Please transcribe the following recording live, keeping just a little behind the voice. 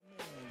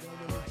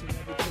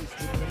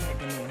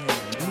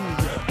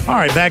All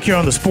right, back here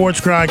on the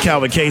Sports Grind,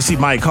 Calvin Casey,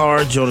 Mike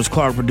Hard, Jonas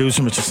Clark,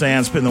 producer, Mr.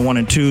 Sands, spin the 1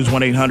 and 2s,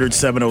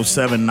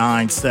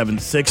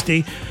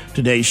 1-800-707-9760.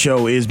 Today's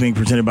show is being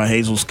presented by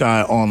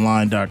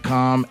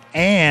HazelSkyOnline.com.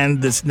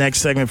 And this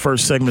next segment,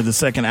 first segment of the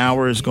second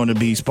hour, is going to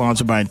be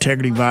sponsored by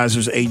Integrity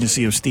Advisors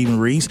Agency of Stephen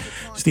Reese.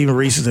 Stephen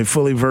Reese is a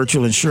fully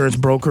virtual insurance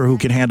broker who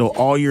can handle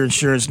all your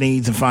insurance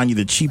needs and find you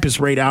the cheapest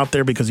rate out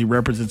there because he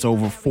represents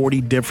over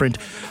 40 different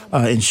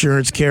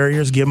insurance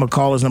carriers. Give him a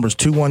call. His number is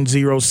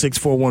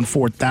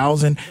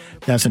 210-641-4000.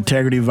 That's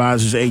Integrity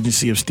Advisors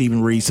Agency of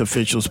Stephen Reese,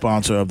 official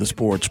sponsor of the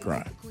Sports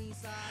Grind.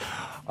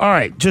 All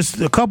right, just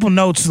a couple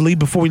notes to leave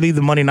before we leave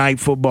the Monday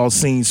Night Football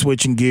scene,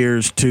 switching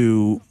gears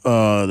to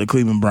the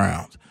Cleveland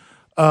Browns.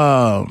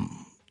 And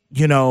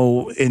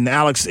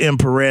Alex M.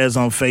 Perez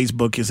on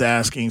Facebook is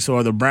asking, so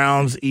are the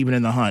Browns even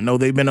in the hunt? No,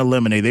 they've been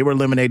eliminated. They were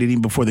eliminated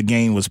even before the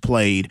game was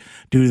played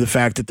due to the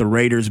fact that the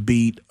Raiders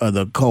beat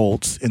the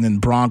Colts and then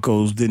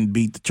Broncos didn't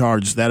beat the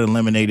Chargers. That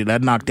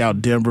knocked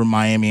out Denver,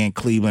 Miami, and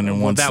Cleveland in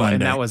one Sunday.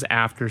 And that was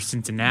after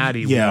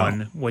Cincinnati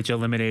won, which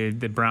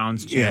eliminated the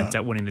Browns' chance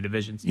at winning the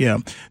divisions. Yeah.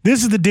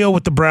 This is the deal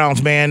with the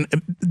Browns, man.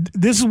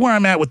 This is where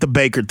I'm at with the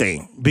Baker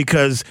thing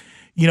because –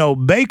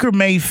 Baker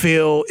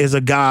Mayfield is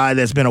a guy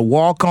that's been a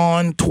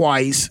walk-on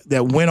twice,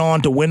 that went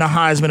on to win the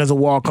Heisman as a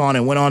walk-on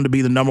and went on to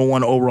be the number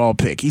 1 overall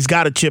pick. He's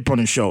got a chip on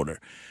his shoulder.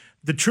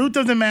 The truth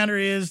of the matter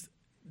is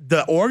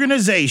the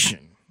organization,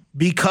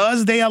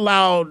 because they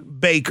allowed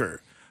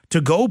Baker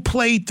to go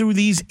play through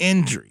these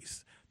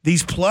injuries,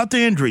 these plethora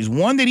injuries,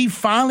 one that he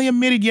finally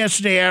admitted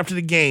yesterday after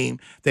the game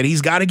that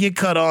he's got to get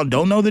cut on,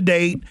 don't know the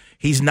date,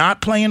 he's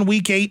not playing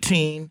Week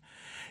 18,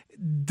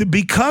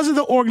 because of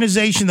the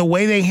organization, the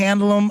way they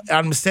handle them,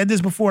 I've said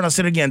this before and I'll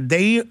say it again,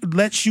 they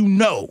let you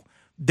know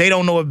they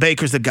don't know if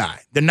Baker's the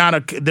guy. They're not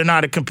a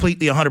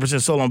completely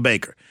 100% sold on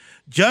Baker.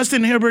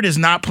 Justin Herbert is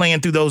not playing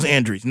through those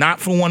injuries, not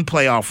for one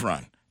playoff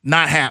run,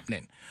 not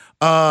happening.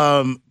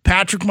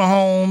 Patrick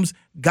Mahomes,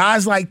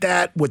 guys like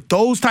that with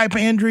those type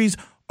of injuries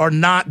are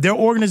not, their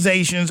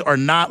organizations are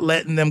not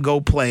letting them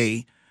go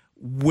play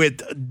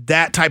with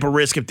that type of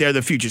risk if they're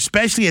the future,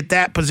 especially at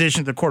that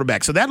position at the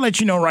quarterback. So that lets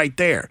you know right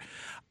there.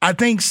 I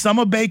think some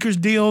of Baker's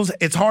deals,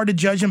 it's hard to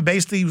judge him.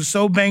 Basically, he was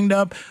so banged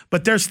up.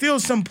 But there's still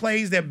some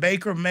plays that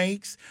Baker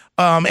makes.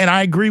 And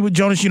I agree with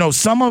Jonas.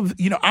 I'm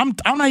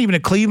not even a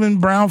Cleveland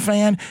Brown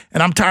fan,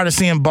 and I'm tired of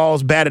seeing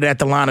balls batted at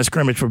the line of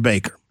scrimmage for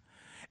Baker.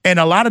 And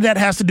a lot of that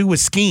has to do with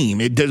scheme.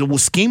 It will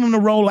scheme him to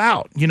roll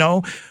out.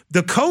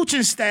 The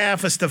coaching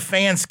staff of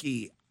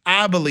Stefanski,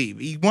 I believe,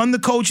 he won the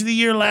Coach of the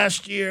Year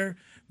last year.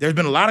 There's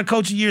been a lot of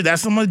coach of the year.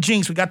 That's some of the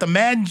jinx. We got the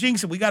Madden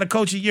jinx, and we got a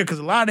coach of the year because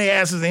a lot of their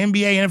asses, the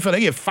NBA, NFL, they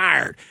get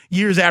fired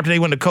years after they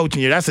win the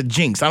coaching year. That's a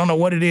jinx. I don't know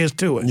what it is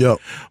to it. Yep.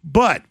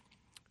 But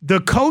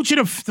the coach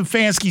of the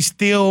Stefanski's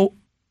still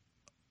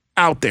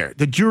out there.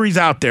 The jury's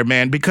out there,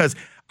 man, because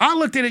I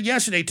looked at it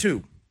yesterday,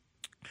 too.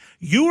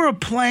 You are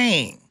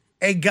playing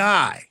a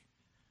guy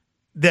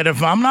that,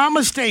 if I'm not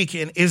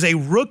mistaken, is a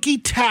rookie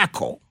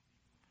tackle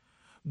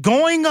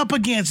going up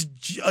against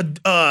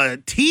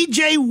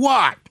T.J.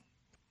 Watt,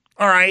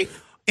 all right,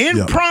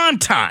 in prime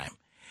time,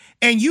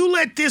 and you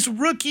let this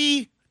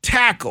rookie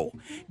tackle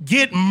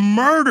get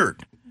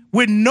murdered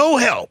with no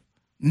help,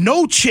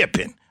 no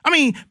chipping. I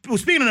mean,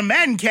 speaking of the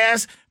Madden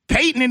cast,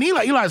 Peyton and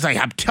Eli's like,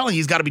 I'm telling you,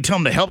 he's got to be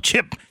telling him to help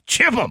chip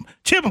him,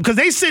 because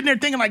they sitting there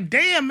thinking like,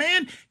 damn,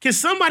 man, can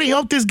somebody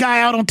help this guy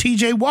out on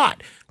T.J.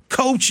 Watt?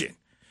 Coaching.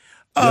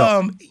 One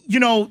of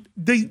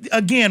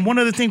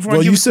the things.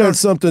 Well, you said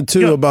something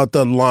too about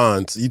the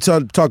lines. You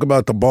talk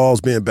about the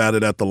balls being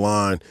batted at the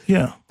line.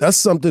 Yeah, that's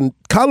something.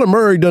 Kyler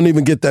Murray doesn't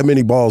even get that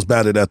many balls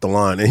batted at the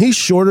line, and he's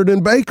shorter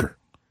than Baker.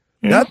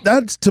 Yeah.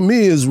 That to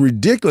me is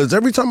ridiculous.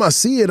 Every time I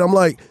see it, I'm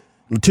like,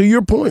 to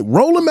your point,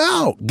 roll him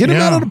out, get him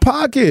out of the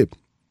pocket.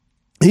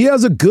 He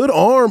has a good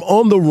arm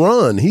on the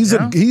run.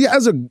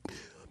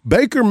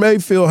 Baker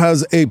Mayfield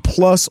has a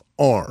plus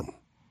arm.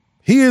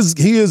 He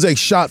is a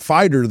shot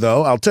fighter,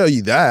 though. I'll tell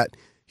you that.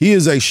 He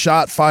is a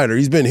shot fighter.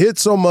 He's been hit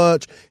so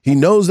much. He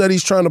knows that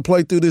he's trying to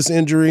play through this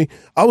injury.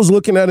 I was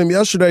looking at him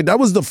yesterday. That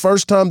was the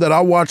first time that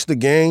I watched the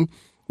game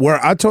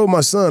where I told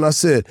my son, I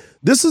said,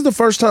 this is the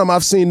first time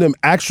I've seen them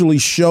actually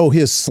show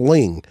his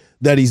sling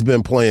that he's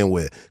been playing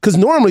with. Because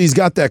normally he's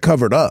got that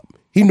covered up.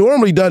 He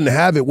normally doesn't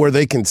have it where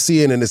they can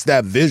see it and it's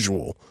that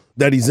visual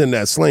that he's in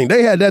that sling.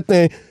 They had that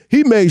thing.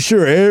 He made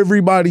sure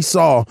everybody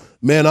saw,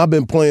 man, I've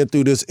been playing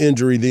through this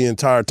injury the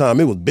entire time.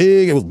 It was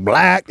big. It was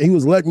black. He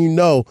was letting you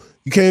know,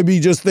 you can't be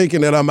just thinking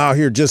that I'm out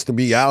here just to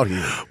be out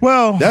here.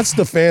 Well, that's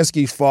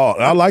Stefanski's fault.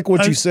 I like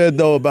what you said,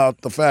 though,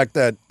 about the fact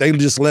that they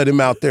just let him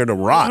out there to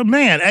rot.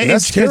 Man,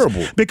 that's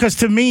terrible. Because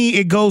to me,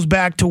 it goes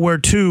back to where,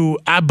 too,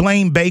 I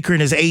blame Baker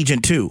and his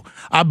agent, too.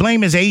 I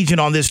blame his agent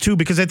on this, too,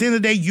 because at the end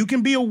of the day, you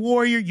can be a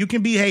warrior. You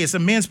can be, hey, it's a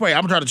men's sport.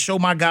 I'm trying to show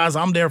my guys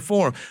I'm there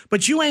for them.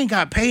 But you ain't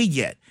got paid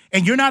yet.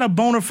 And you're not a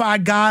bona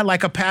fide guy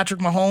like a Patrick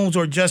Mahomes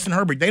or Justin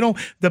Herbert.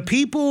 The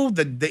people,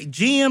 the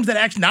GMs that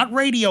actually, not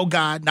radio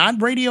guy,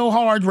 not radio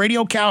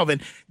Radio Calvin,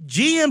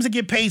 GMs that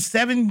get paid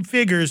 7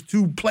 figures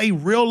to play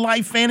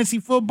real-life fantasy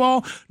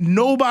football,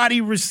 nobody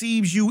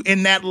receives you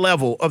in that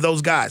level of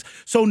those guys.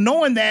 So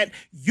knowing that,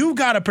 you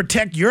got to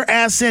protect your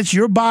assets,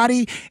 your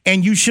body,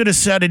 and you should have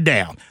shut it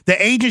down.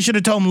 The agent should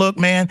have told him, look,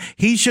 man,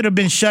 he should have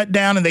been shut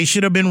down, and they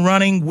should have been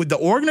running with the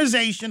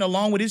organization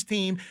along with his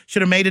team,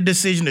 should have made a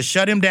decision to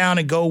shut him down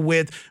and go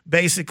with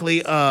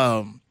basically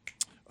Case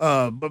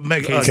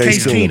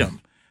Keenum,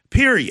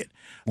 period.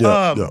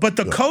 But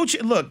the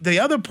coach, look, the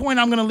other point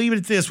I'm going to leave it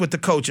at this with the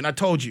coach, and I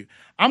told you,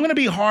 I'm going to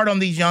be hard on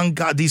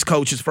these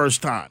coaches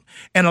first time.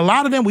 And a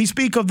lot of them, we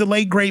speak of the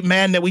late, great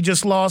Madden that we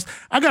just lost.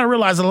 I got to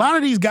realize a lot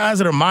of these guys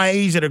that are my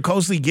age that are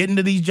closely getting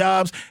to these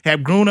jobs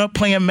have grown up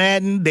playing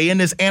Madden. They in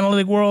this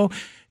analytic world.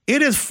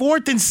 It is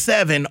 4th and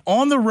 7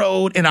 on the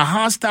road in a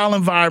hostile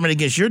environment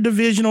against your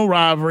divisional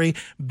rivalry.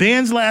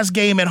 Ben's last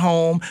game at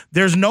home.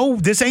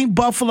 This ain't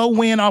Buffalo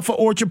win off of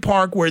Orchard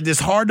Park where it's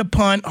hard to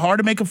punt, hard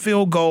to make a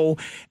field goal,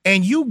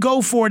 and you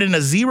go for it in a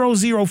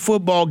 0-0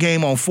 football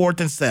game on 4th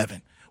and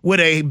 7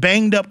 with a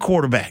banged up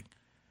quarterback.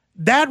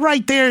 That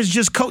right there is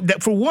just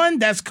for one,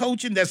 that's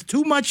coaching. That's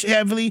too much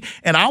heavily,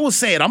 and I will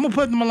say it. I'm gonna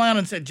put them around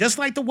and say just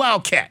like the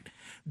Wildcat.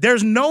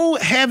 There's no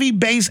heavy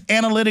base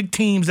analytic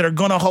teams that are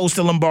going to host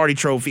the Lombardi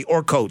Trophy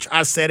or coach.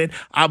 I said it.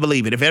 I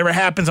believe it. If it ever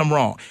happens, I'm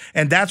wrong.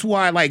 And that's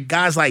why, like,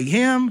 guys like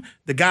him,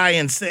 the guy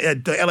in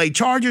the L.A.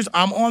 Chargers,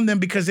 I'm on them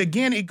because,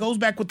 again, it goes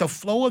back with the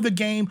flow of the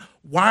game.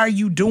 Why are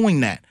you doing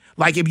that?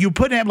 Like, if you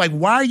put it, like,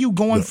 why are you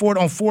going for it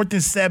on 4th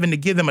and 7 to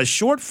give them a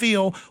short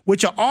field,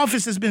 which your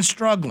offense has been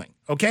struggling,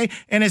 okay?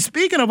 And then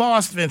speaking of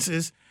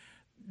offenses,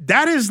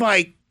 that is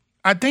like,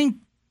 I think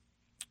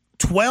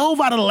 12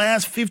 out of the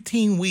last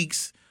 15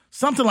 weeks,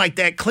 something like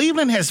that.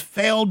 Cleveland has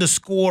failed to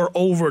score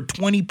over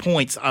 20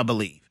 points, I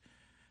believe,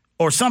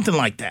 or something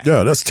like that.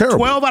 Yeah, that's terrible.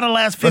 12 out of the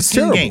last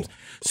 15 games.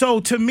 So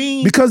to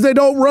me, because they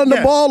don't run the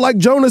ball like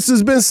Jonas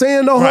has been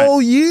saying the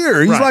whole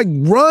year. He's like,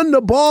 run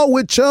the ball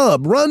with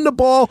Chubb. Run the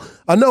ball.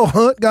 I know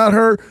Hunt got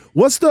hurt.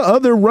 What's the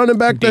other running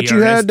back that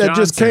you had that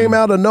just came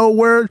out of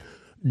nowhere?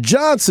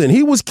 Johnson,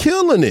 he was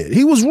killing it.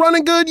 He was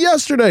running good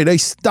yesterday. They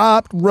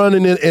stopped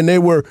running it, and they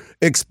were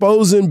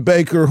exposing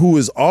Baker, who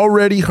is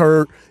already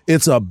hurt.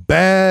 It's a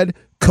bad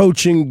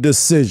coaching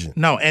decision.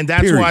 No, and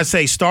that's why I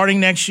say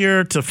starting next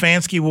year,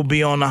 Stefanski will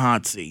be on the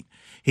hot seat.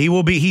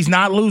 He's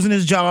not losing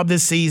his job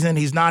this season.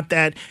 He's not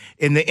that.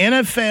 In the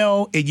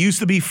NFL, it used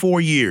to be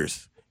 4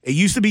 years. It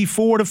used to be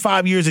 4 to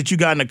 5 years that you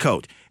got in a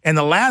coach. And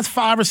the last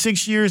 5 or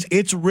 6 years,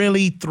 it's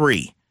really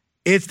 3.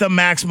 It's the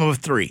maximum of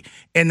 3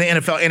 in the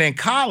NFL. And in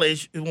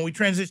college, when we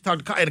transition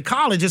in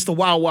college, it's the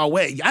wild, wild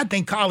way. I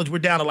think college, we're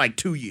down to like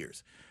 2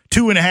 years.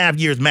 2.5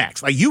 years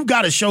max. Like, you've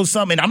got to show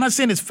something. I'm not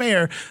saying it's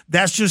fair.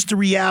 That's just the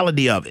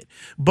reality of it.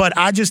 But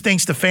I just think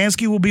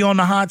Stefanski will be on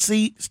the hot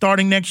seat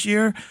starting next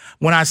year.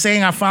 When I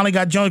saying I finally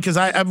got Jonas, because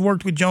I've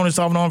worked with Jonas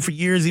off and on for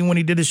years. Even when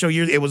he did the show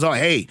years, it was all,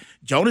 hey,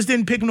 Jonas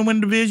didn't pick him to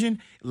win the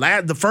division.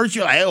 The first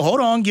year, hey,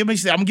 hold on, I'm going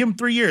to give him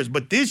 3 years.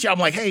 But this year, I'm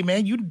like, hey,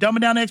 man, you dumbing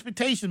down the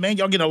expectations, man.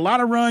 Y'all get a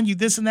lot of run, you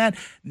this and that.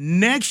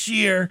 Next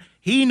year,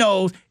 he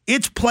knows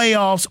it's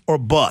playoffs or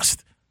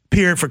bust,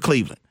 period, for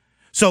Cleveland.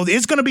 So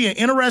it's going to be an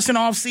interesting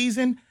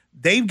offseason.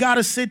 They've got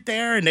to sit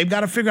there and they've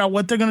got to figure out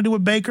what they're going to do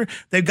with Baker.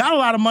 They've got a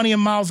lot of money in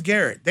Myles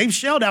Garrett. They've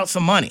shelled out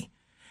some money.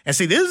 And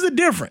see, this is the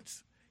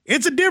difference.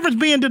 It's a difference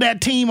being to that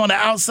team on the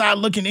outside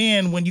looking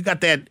in when you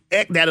got that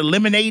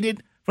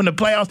eliminated from the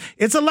playoffs.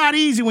 It's a lot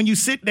easier when you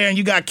sit there and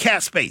you got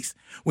cap space.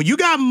 When you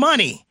got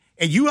money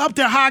and you up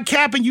there high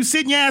cap and you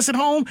sitting your ass at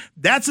home,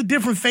 that's a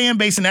different fan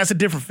base and that's a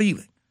different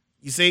feeling.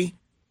 You see?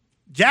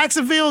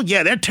 Jacksonville,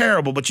 yeah, they're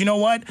terrible, but you know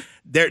what?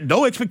 There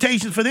no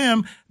expectations for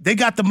them. They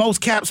got the most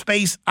cap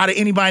space out of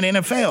anybody in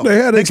the NFL. They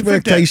had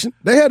expectation.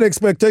 They had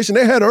expectation.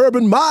 They had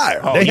Urban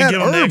Meyer. Oh, they had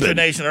Urban.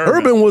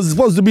 Urban was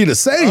supposed to be the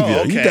savior.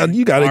 Oh, okay.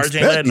 You got to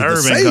expect the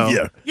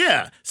savior.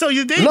 Yeah. So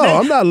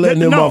I'm not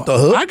letting him off the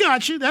hook. I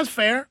got you. That's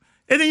fair.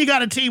 And then you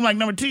got a team like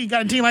number 2. You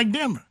got a team like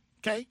Denver.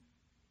 Okay,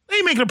 they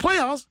ain't making the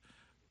playoffs,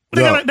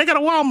 but they got a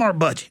Walmart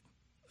budget.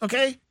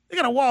 Okay. They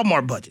got a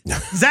Walmart budget.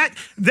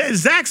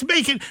 Zach's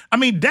making,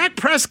 Dak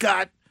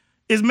Prescott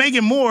is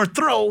making more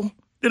throw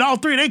than all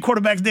 3 of their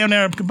quarterbacks down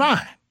there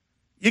combined.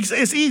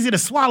 It's easy to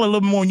swallow a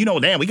little more.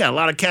 Damn, we got a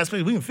lot of cap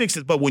space. We can fix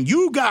this. But when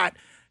you got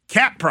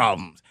cap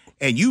problems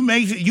and you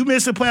miss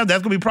the playoffs,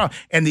 that's going to be a problem.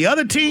 And the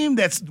other team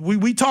that's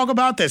we talk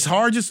about that's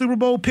hard to Super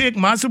Bowl pick,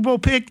 my Super Bowl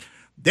pick,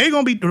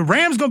 the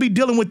Rams going to be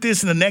dealing with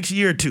this in the next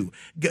year or two.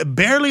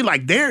 Barely,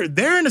 like they're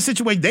in a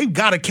situation they've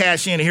got to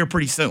cash in here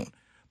pretty soon.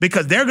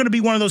 Because they're going to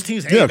be one of those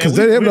teams. Hey, because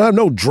they don't have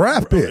no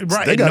draft picks.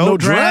 Right, they got no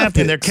draft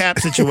picks. And their cap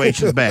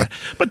situation is bad.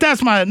 But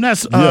that's my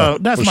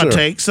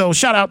take. So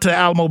shout out to the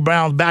Alamo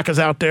Browns backers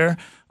out there.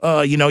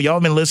 Y'all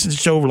been listening to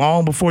the show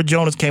long before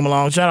Jonas came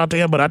along. Shout out to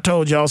him. But I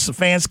told y'all,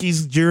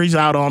 Stefanski's jury's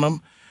out on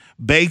him.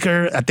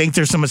 Baker, I think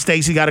there's some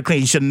mistakes he got to clean.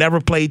 He should have never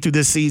played through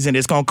this season.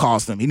 It's going to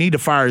cost him. He need to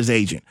fire his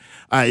agent.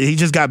 He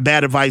just got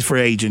bad advice for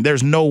agent.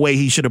 There's no way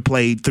he should have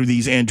played through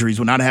these injuries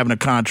without having a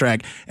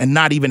contract and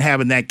not even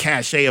having that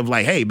cachet of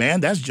like, hey, man,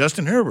 that's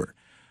Justin Herbert.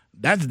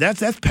 That's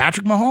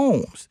Patrick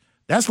Mahomes.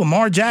 That's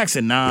Lamar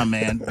Jackson. Nah,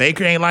 man.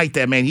 Baker ain't like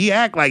that, man. They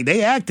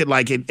acted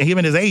like it, him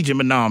and his agent,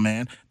 but nah,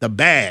 man. The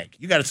bag.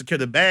 You got to secure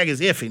the bag is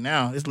iffy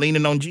now. It's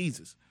leaning on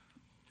Jesus.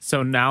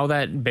 So now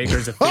that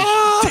Baker's official.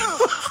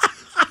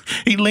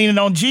 He leaning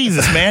on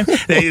Jesus, man.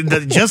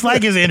 Just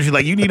like his injury.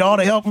 Like, you need all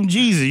the help from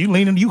Jesus.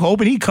 You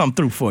hoping he come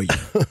through for you.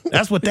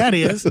 That's what that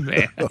is.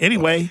 Man.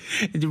 Anyway.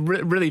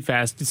 Really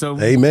fast. So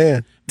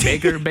amen.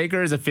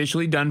 Baker is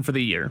officially done for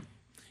the year.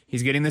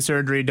 He's getting the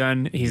surgery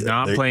done. He's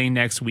not playing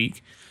next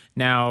week.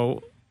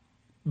 Now,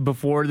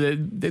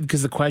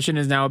 because the question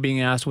is now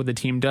being asked what the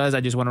team does, I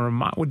just want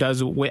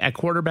to at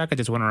quarterback. I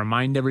just want to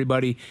remind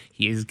everybody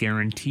he is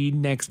guaranteed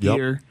next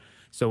year.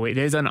 So it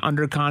is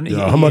under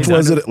contract. How much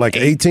was it? Like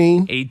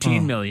 18?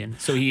 18 million.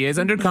 So he is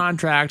under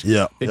contract.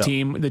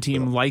 The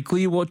team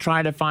likely will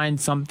try to find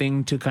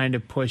something to kind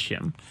of push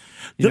him.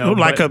 A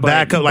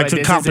backup, like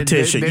some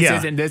competition.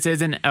 This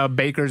isn't a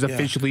Baker's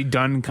officially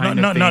done kind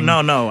of thing.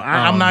 No.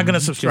 I'm not going to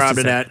subscribe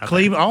to that.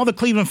 Okay. All the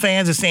Cleveland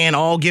fans are saying,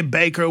 get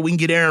Baker. We can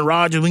get Aaron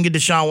Rodgers. We can get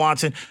Deshaun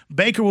Watson.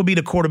 Baker will be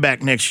the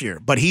quarterback next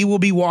year, but he will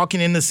be walking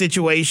in the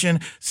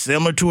situation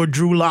similar to a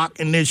Drew Lock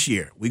in this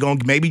year. We're going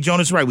to maybe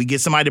Jonas Wright. We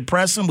get somebody to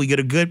press him. We get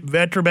a good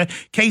veteran back.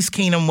 Case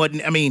Keenum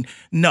wasn't. I mean,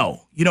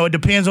 no. It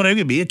depends on it. It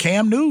could be a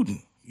Cam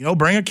Newton.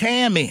 Bring a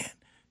Cam in.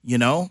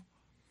 How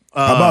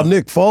about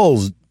Nick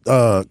Foles?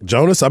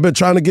 Jonas, I've been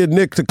trying to get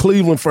Nick to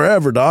Cleveland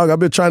forever, dog. I've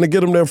been trying to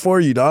get him there for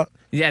you, dog.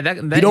 Yeah,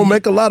 he don't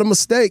make a lot of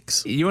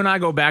mistakes. You and I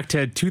go back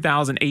to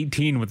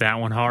 2018 with that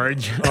one,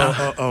 Harge.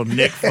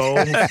 Nick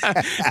Foles.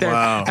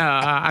 Wow.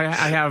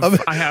 I have.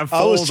 Foles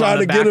I was trying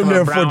to get him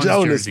there for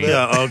Jonas.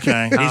 Yeah,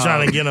 okay. He's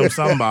trying to get him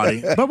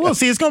somebody, but we'll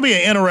see. It's going to be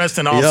an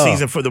interesting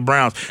offseason for the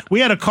Browns. We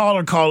had a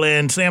caller call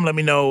in. Sam, let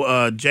me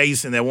know,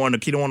 Jason, that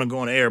he don't want to go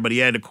on the air, but he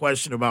had a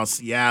question about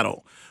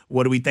Seattle.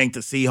 What do we think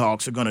the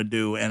Seahawks are going to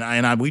do?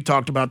 And we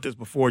talked about this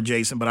before,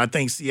 Jason, but I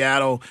think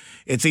Seattle,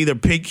 it's either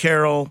Pete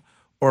Carroll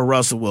or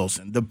Russell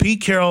Wilson. The Pete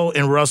Carroll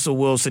and Russell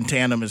Wilson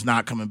tandem is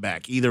not coming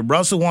back. Either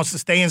Russell wants to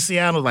stay in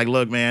Seattle, like,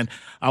 look, man,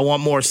 I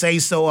want more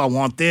say-so. I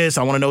want this.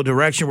 I want to know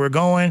direction we're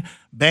going.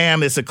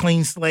 Bam, it's a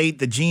clean slate.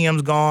 The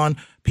GM's gone.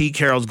 Pete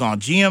Carroll's gone.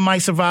 GM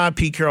might survive.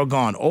 Pete Carroll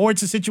gone. Or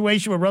it's a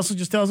situation where Russell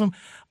just tells him,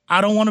 I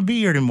don't want to be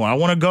here anymore. I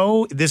want to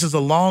go. This is a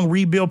long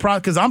rebuild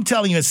process. Because I'm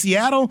telling you, in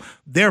Seattle,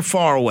 they're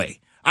far away.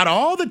 Out of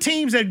all the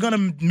teams that are going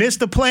to miss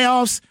the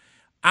playoffs,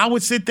 I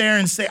would sit there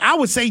and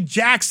say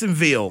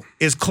Jacksonville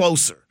is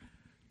closer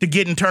to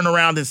getting turned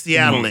around than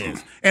Seattle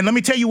is. And let me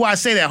tell you why I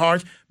say that,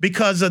 Hart,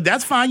 because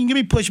that's fine. You can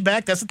give me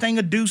pushback. That's the thing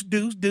of deuce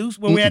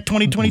when we're at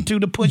 2022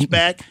 to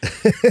pushback.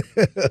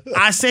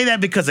 I say that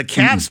because of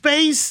cap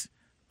space,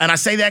 and I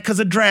say that because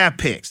of draft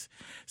picks.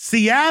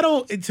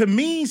 Seattle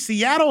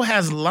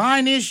has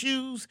line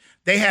issues.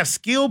 They have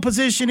skill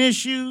position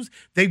issues.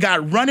 They've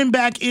got running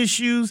back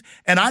issues.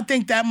 And I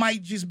think that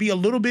might just be a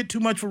little bit too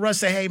much for us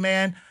to say, hey,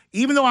 man,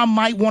 even though I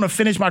might want to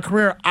finish my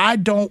career, I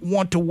don't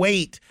want to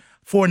wait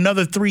for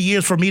another 3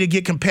 years for me to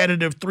get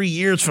competitive 3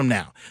 years from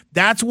now.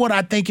 That's what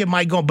I think it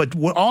might go. But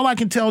all I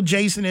can tell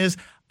Jason is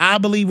I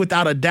believe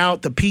without a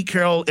doubt the Pete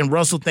Carroll and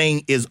Russell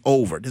thing is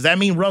over. Does that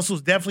mean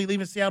Russell's definitely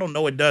leaving Seattle?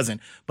 No, it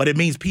doesn't. But it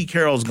means Pete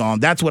Carroll's gone.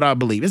 That's what I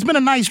believe. It's been a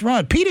nice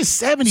run. Pete is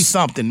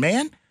 70-something,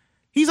 man.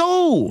 He's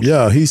old.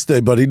 Yeah,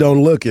 but he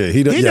don't look it.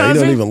 He don't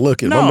even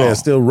look it. No. My man's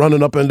still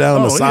running up and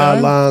down the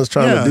sidelines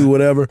trying to do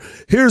whatever.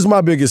 Here's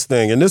my biggest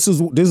thing, and this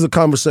is a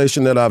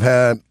conversation that I've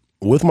had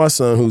with my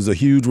son, who's a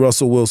huge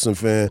Russell Wilson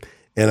fan,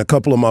 and a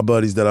couple of my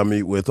buddies that I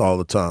meet with all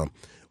the time.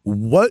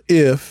 What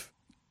if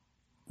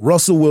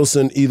Russell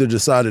Wilson either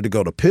decided to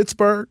go to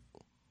Pittsburgh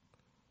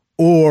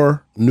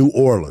or New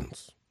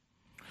Orleans?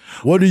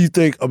 What do you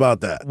think about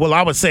that? Well,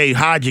 I would say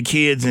hide your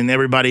kids and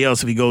everybody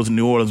else if he goes to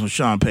New Orleans with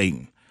Sean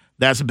Payton.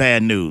 That's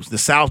bad news. The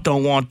South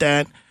don't want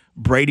that.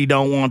 Brady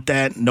don't want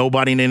that.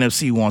 Nobody in the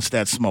NFC wants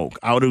that smoke.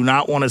 I do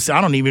not want to see. I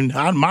don't even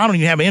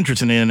have an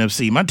interest in the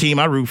NFC. My team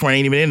I root for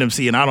ain't even in the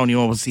NFC, and I don't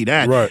even want to see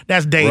that. Right.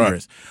 That's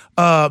dangerous.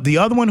 Right. The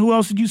other one, who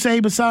else did you say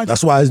besides?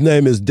 That's why his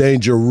name is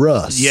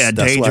Dangerous. Yeah,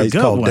 that's why he's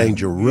called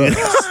Dangerous.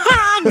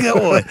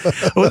 Good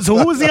one. So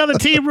who was the other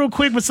team, real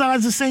quick,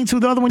 besides the Saints? Who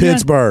the other one?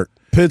 Pittsburgh.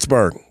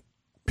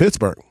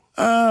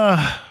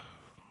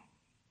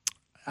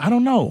 I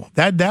don't know.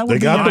 That would they be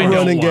got the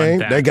running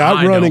game. They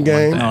got running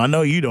game. No, I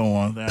know you don't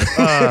want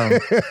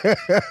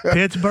that.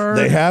 Pittsburgh.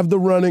 They have the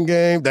running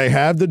game. They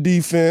have the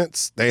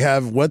defense. They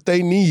have what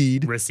they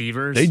need.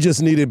 Receivers. They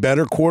just needed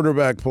better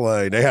quarterback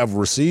play. They have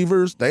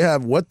receivers. They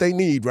have what they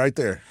need right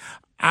there.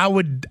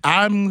 I'm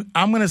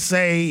going to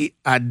say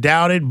I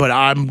doubt it, but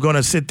I'm going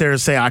to sit there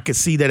and say I could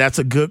see that that's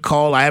a good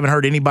call. I haven't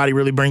heard anybody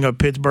really bring up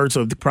Pittsburgh,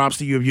 so props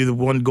to you if you're the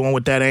one going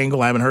with that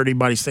angle. I haven't heard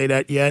anybody say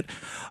that yet.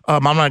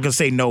 I'm not going to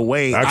say no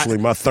way. Actually,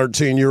 my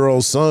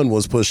 13-year-old son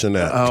was pushing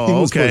that. Oh, he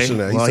was okay. pushing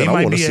that. He well, said, he I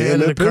might want to be see ahead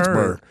him of in the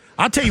Pittsburgh. curve.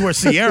 I'll tell you where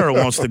Sierra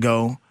wants to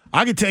go.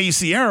 I can tell you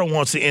Sierra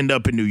wants to end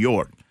up in New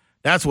York.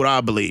 That's what I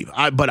believe.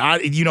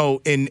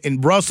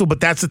 In Russell, but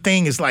that's the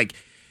thing. Is like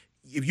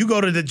if you go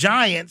to the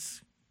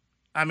Giants,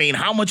 I mean,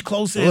 how much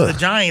closer is the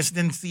Giants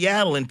than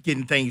Seattle in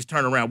getting things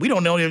turned around? We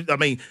don't know. I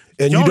mean,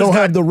 and you don't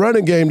have the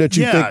running game that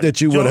you think that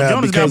you would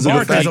have because of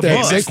the fact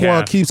that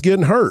Saquon keeps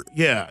getting hurt.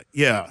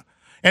 Yeah.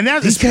 And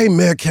that's DK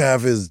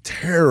Metcalf is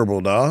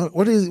terrible, dog.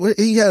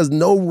 He has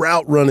no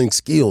route running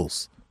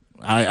skills.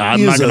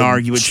 I'm not going to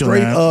argue with you on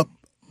that.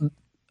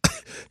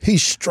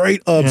 He's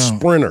straight up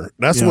sprinter.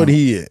 That's what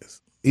he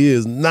is. He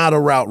is not a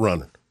route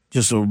runner.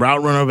 Just a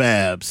route runner of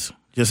abs.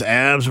 Just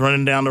abs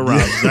running down the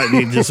route.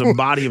 Just a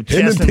body of chest.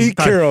 Him and Pete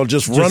Carroll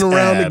just run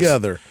around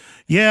together.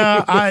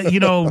 Yeah,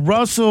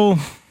 Russell,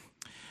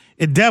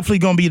 it definitely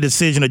going to be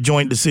a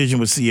joint decision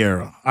with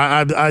Sierra.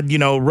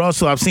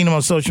 Russell, I've seen him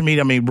on social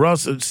media. I mean,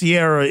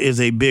 Sierra is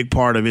a big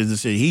part of his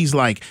decision. He's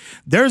like,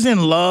 there's in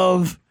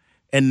love,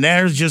 and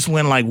there's just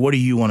when, like, what do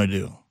you want to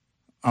do?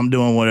 I'm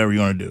doing whatever you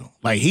want to do.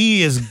 Like,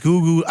 he is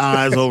goo-goo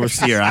eyes over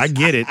Sierra. I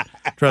get it.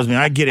 Trust me,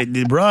 I get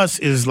it. Russ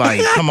is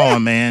like, come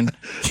on, man.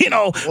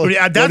 That's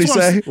what'd he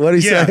say?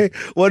 What'd he say?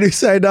 What'd he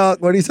say,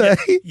 dog? What'd he say?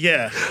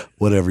 Yeah.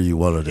 Whatever you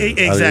want to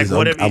do. Exactly.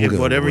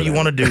 Whatever you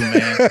want to do,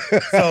 man.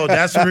 So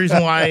that's the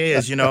reason why it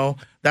is,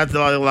 That's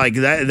like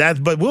that.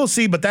 But we'll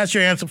see. But that's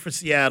your answer for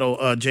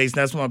Seattle, Jason.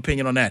 That's my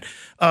opinion on that.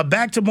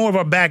 Back to more of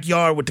our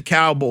backyard with the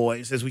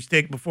Cowboys as we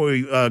stick before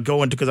we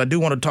go into, because I do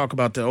want to talk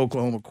about the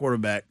Oklahoma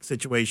quarterback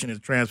situation as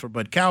transfer.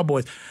 But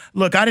Cowboys,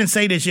 look, I didn't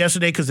say this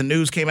yesterday because the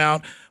news came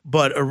out,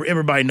 but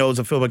everybody knows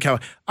I feel about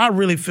Cowboys. I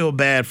really feel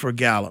bad for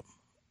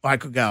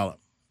Michael Gallup.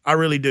 I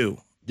really do.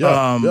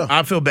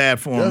 I feel bad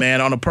for him, man,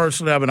 on a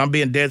personal level, and I'm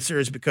being dead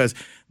serious because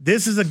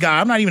this is a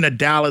guy. I'm not even a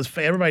Dallas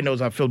fan. Everybody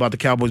knows how I feel about the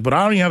Cowboys, but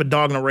I don't even have a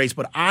dog in the race.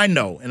 But I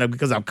know, and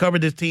because I've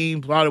covered this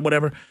team,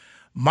 whatever,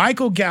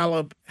 Michael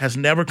Gallup has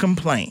never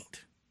complained,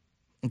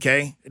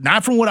 okay?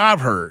 Not from what I've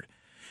heard.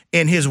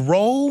 In his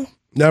role,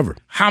 never.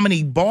 How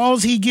many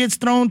balls he gets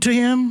thrown to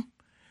him.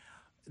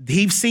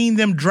 He's seen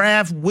them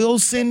draft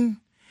Wilson.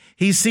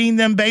 He's seen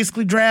them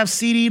basically draft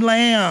CeeDee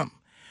Lamb.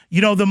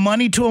 The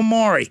money to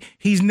Amari.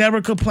 He's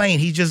never complained.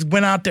 He just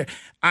went out there.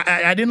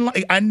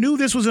 I knew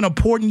this was an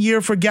important year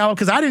for Gallup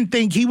because I didn't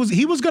think he was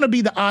going to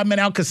be the odd man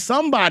out because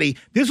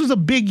this was a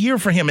big year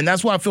for him, and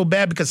that's why I feel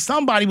bad because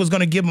somebody was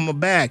going to give him a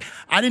bag.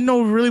 I didn't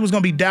know it really was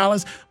going to be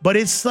Dallas, but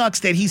it sucks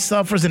that he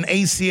suffers an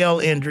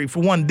ACL injury for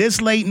one this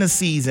late in the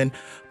season,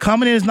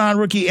 coming in as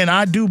non-rookie, and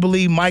I do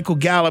believe Michael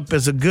Gallup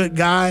is a good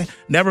guy.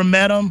 Never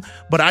met him,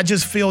 but I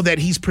just feel that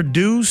he's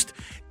produced.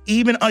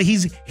 Even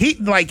he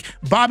like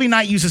Bobby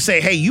Knight used to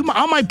say, hey,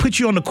 I might put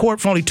you on the court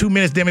for only 2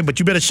 minutes, Demi, but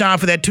you better shine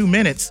for that 2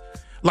 minutes.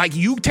 Like,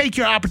 you take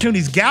your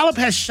opportunities. Gallup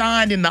has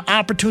shined in the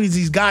opportunities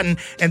he's gotten,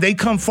 and they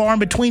come far in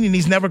between, and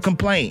he's never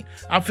complained.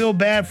 I feel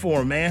bad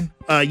for him, man.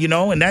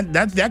 And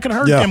that could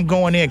hurt him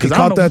going in. He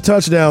caught that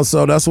touchdown,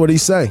 so that's what he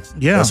say.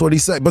 Yeah. That's what he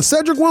say. But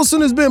Cedric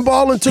Wilson has been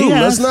balling, too.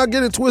 Let's not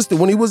get it twisted.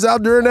 When he was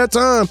out during that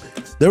time,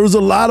 there was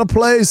a lot of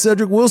plays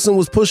Cedric Wilson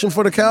was pushing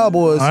for the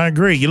Cowboys. I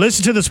agree. You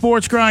listen to the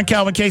Sports Grind.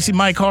 Calvin Casey,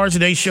 Mike Hart.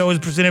 Today's show is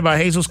presented by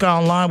Hazel Sky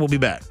Online. We'll be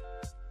back.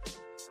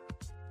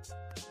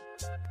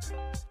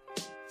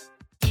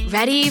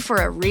 Ready for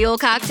a real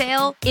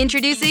cocktail?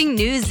 Introducing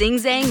new Zing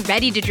Zang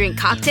ready-to-drink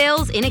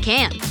cocktails in a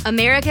can.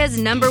 America's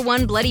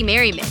 #1 Bloody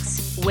Mary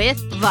mix with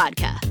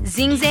vodka,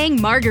 Zing Zang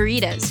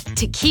margaritas,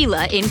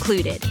 tequila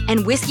included,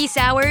 and whiskey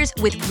sours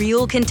with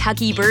real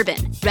Kentucky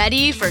bourbon.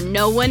 Ready for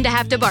no one to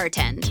have to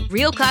bartend.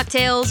 Real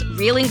cocktails,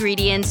 real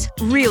ingredients,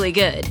 really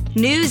good.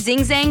 New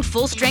Zing Zang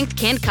full-strength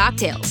canned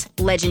cocktails.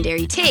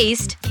 Legendary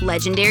taste,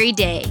 legendary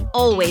day.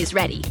 Always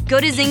ready. Go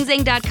to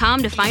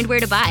zingzang.com to find where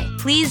to buy.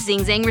 Please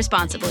Zing Zang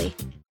responsibly.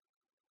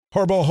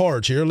 Harbaugh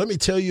Harge here. Let me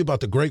tell you about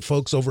the great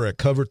folks over at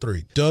Cover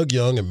 3. Doug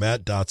Young and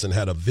Matt Dotson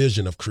had a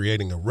vision of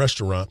creating a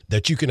restaurant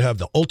that you can have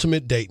the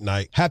ultimate date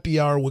night, happy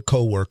hour with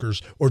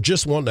coworkers, or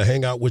just want to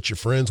hang out with your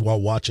friends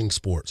while watching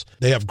sports.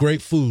 They have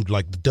great food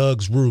like the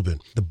Doug's Reuben,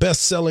 the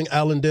best-selling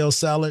Allendale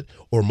salad,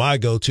 or my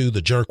go-to,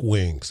 the jerk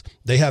wings.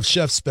 They have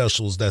chef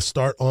specials that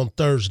start on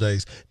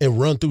Thursdays and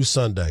run through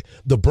Sunday.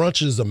 The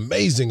brunch is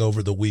amazing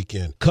over the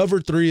weekend.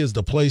 Cover 3 is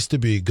the place to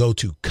be. Go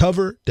to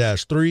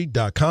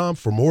cover-3.com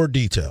for more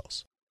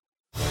details.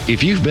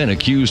 If you've been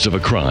accused of a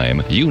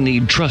crime, you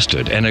need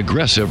trusted and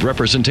aggressive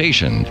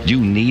representation. You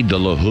need the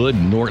LaHood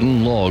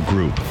Norton Law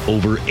Group.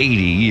 Over 80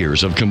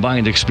 years of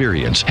combined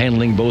experience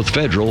handling both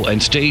federal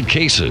and state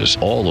cases.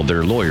 All of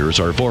their lawyers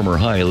are former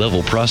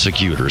high-level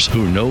prosecutors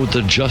who know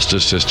the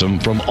justice system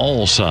from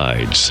all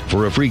sides.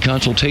 For a free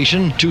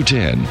consultation,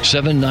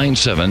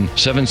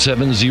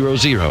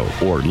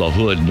 210-797-7700 or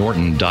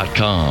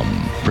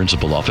lahoodnorton.com.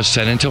 Principal Office,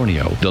 San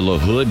Antonio. The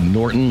LaHood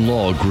Norton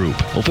Law Group.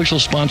 Official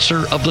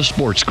sponsor of the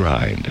Sports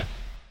Grind.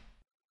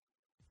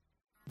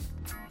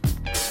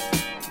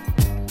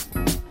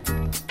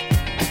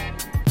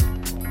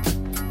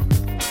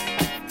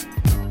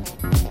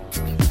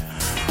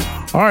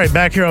 All right,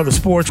 back here on the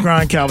Sports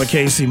Grind, Calvin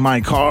Casey,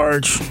 Mike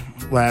Harge.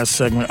 Last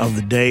segment of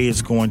the day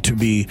is going to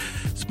be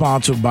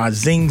sponsored by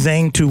Zing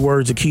Zang. 2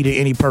 words, the key to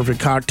any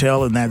perfect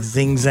cocktail, and that's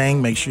Zing Zang.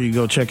 Make sure you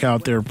go check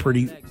out their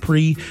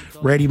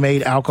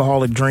ready-made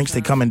alcoholic drinks.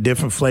 They come in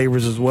different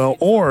flavors as well,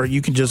 or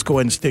you can just go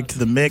ahead and stick to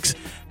the mix.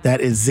 That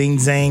is Zing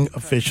Zang,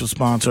 official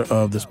sponsor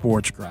of the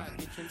Sports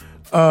Grind.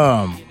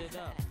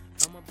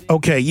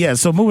 Okay, yeah,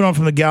 so moving on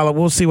from the gala,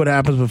 we'll see what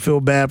happens, but feel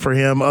bad for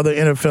him. Other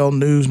NFL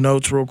news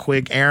notes real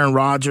quick. Aaron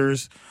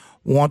Rodgers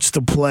wants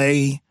to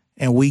play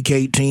in Week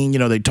 18.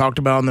 They talked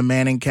about on the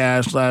Manning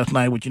cast last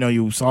night, which,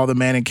 you saw the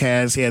Manning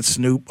cast. He had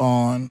Snoop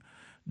on,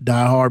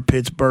 diehard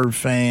Pittsburgh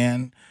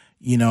fan,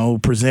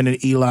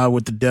 presented Eli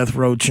with the death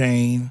row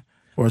chain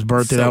for his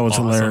birthday. So that was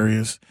awesome.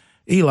 Hilarious.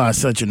 Eli's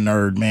such a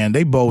nerd, man.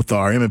 They both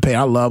are. Him and Peyton,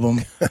 I love him.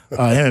 Him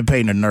and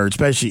Peyton are nerds,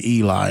 especially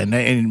Eli.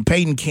 And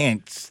Peyton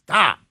can't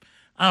stop.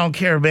 I don't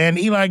care, man.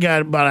 Eli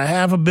got about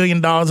 $500 million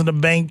in the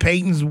bank.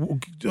 Peyton's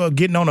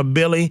getting on a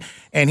Billy,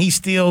 and he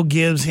still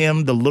gives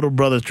him the little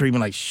brother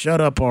treatment. Like,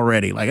 shut up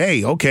already. Like,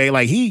 hey, okay.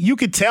 Like, you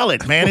could tell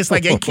it, man. It's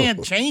like they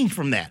can't change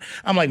from that.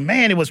 I'm like,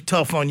 man, it was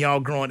tough on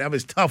y'all growing up. It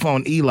was tough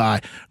on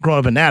Eli growing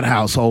up in that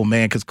household,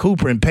 man. Because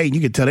Cooper and Peyton,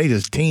 you could tell they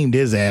just teamed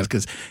his ass.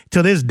 Because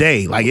to this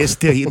day, like, it's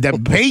still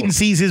that Peyton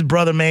sees his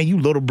brother, man. You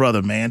little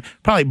brother, man.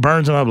 Probably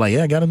burns him up. Like,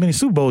 yeah, I got as many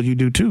Super Bowls you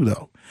do too,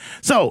 though.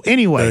 So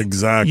anyway,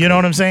 exactly. You know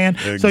what I'm saying?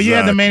 Exactly. So you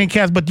had the Manning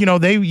cast, but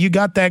you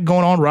got that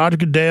going on. Roger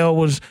Goodell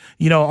was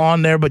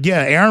on there, but yeah,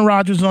 Aaron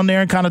Rodgers was on there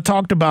and kind of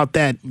talked about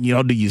that.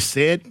 Do you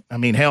sit? I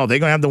mean, hell, they're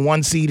gonna have the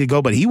 1 seed to go,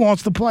 but he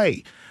wants to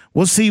play.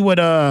 We'll see what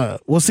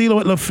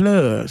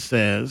LaFleur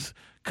says,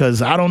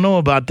 because I don't know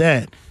about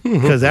that,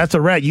 because that's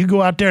a rat. You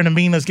go out there in the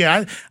meaningless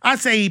game. I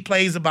say he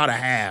plays about a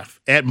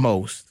half at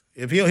most.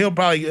 If he'll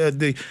probably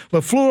the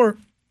LaFleur,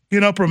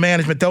 upper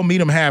management, they'll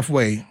meet him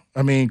halfway.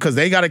 I mean, because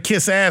they got to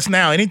kiss ass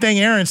now. Anything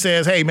Aaron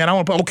says, hey, man, I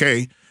want to play.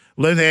 Okay.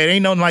 It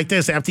ain't nothing like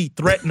this after he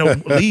threatened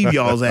to leave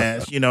y'all's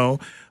ass,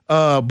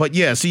 But,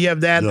 yeah, so you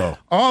have that. No.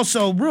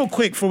 Also, real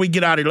quick before we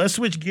get out of here, let's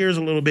switch gears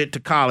a little bit to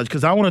college,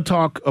 because I want to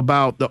talk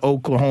about the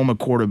Oklahoma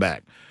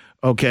quarterback,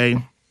 okay,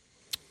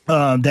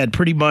 that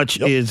pretty much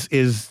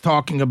is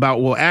talking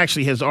about, well,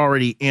 actually has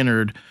already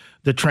entered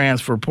the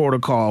transfer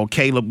protocol,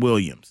 Caleb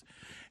Williams.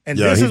 And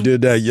he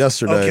did that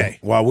yesterday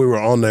while we were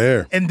on the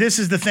air. And this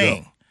is the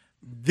thing.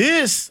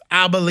 This,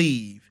 I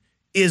believe,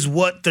 is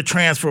what the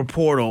transfer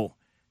portal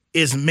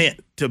is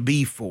meant to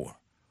be for.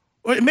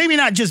 Or maybe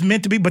not just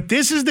meant to be, but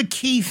this is the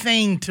key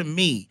thing to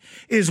me,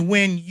 is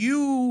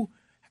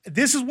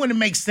this is when it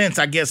makes sense,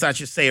 I guess I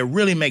should say. It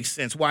really makes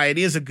sense why it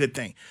is a good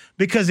thing.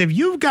 Because if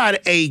you've got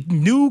a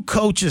new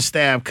coaching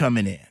staff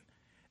coming in,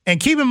 and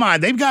keep in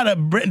mind, they've got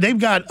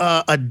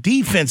a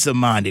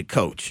defensive-minded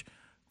coach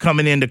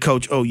coming in to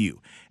coach OU.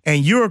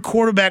 And you're a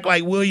quarterback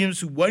like Williams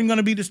who wasn't going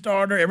to be the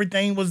starter. He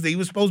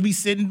was supposed to be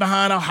sitting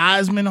behind a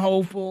Heisman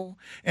hopeful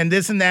and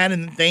this and that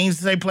and the things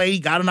they played. He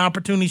got an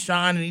opportunity to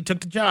shine and he took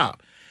the job.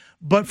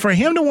 But for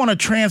him to want to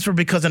transfer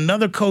because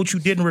another coach who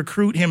didn't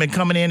recruit him and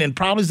coming in and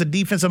probably is a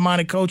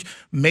defensive-minded coach,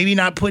 maybe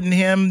not putting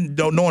him,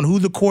 don't knowing who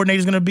the coordinator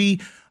is going to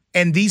be,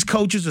 and these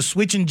coaches are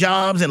switching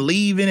jobs and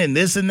leaving and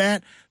this and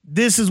that,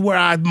 this is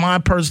where my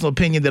personal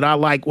opinion that I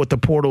like what the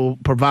portal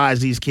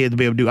provides these kids to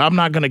be able to do. I'm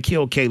not going to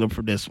kill Caleb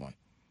for this one.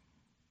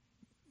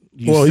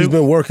 He's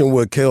been working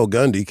with Cale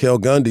Gundy. Cale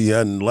Gundy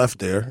hadn't left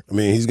there. I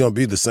mean, he's going to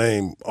be the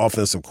same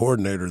offensive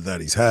coordinator that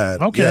he's had.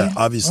 Okay. Yeah,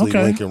 obviously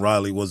Lincoln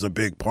Riley was a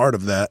big part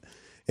of that,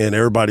 and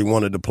everybody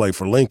wanted to play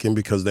for Lincoln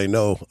because they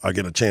know I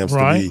get a chance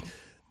to be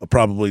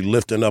probably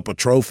lifting up a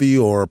trophy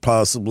or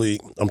possibly,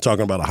 I'm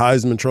talking about a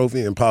Heisman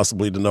trophy and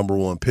possibly the number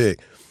 1 pick.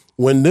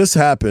 When this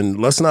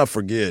happened, let's not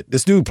forget,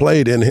 this dude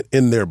played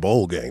in their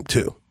bowl game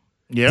too.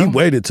 Yeah. He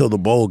waited till the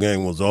bowl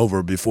game was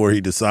over before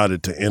he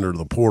decided to enter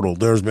the portal.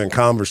 There's been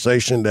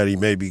conversation that he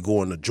may be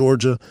going to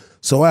Georgia.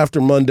 So after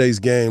Monday's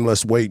game,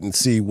 let's wait and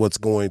see what's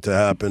going to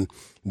happen.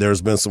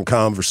 There's been some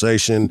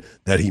conversation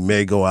that he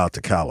may go out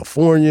to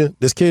California.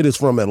 This kid is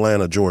from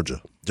Atlanta,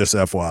 Georgia, just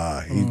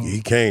FYI. He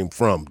came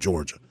from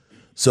Georgia.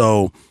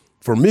 So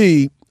for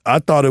me, I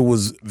thought it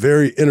was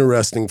very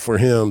interesting for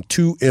him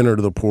to enter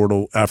the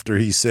portal after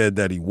he said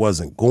that he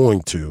wasn't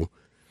going to.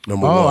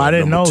 Number one. I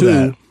didn't know 2,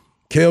 that.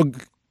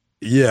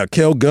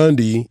 Cale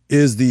Gundy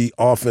is the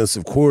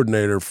offensive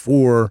coordinator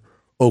for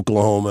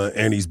Oklahoma,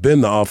 and he's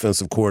been the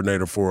offensive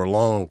coordinator for a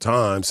long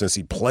time since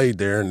he played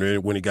there. And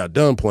then when he got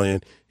done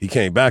playing, he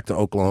came back to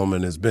Oklahoma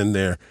and has been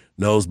there.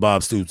 Knows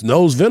Bob Stoops,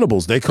 knows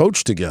Venables. They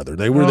coached together.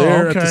 They were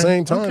there at the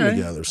same time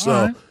together.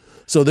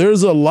 So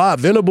there's a lot.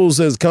 Venables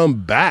has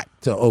come back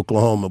to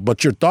Oklahoma,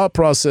 but your thought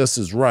process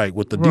is right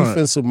with the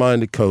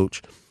defensive-minded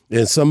coach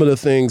and some of the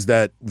things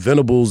that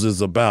Venables is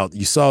about.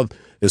 You saw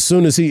as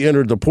soon as he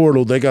entered the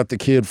portal, they got the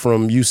kid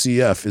from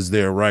UCF is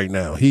there right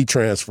now. He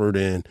transferred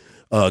in.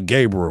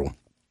 Gabriel,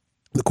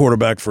 the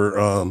quarterback for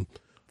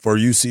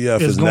UCF,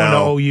 is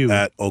now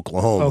at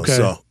Oklahoma. Okay.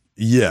 So,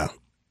 yeah.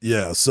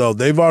 So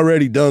they've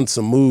already done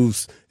some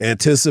moves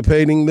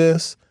anticipating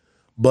this,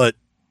 but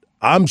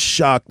I'm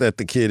shocked that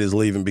the kid is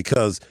leaving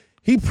because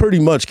he pretty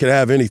much could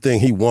have anything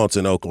he wants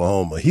in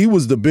Oklahoma. He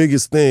was the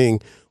biggest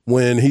thing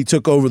when he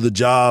took over the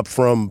job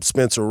from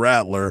Spencer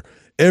Rattler,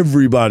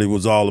 everybody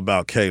was all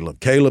about Caleb.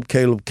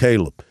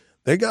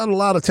 They got a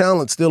lot of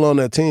talent still on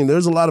that team.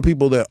 There's a lot of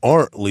people that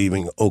aren't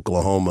leaving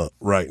Oklahoma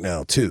right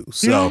now, too.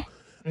 So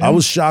I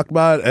was shocked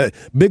by it.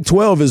 Big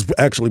 12 is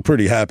actually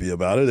pretty happy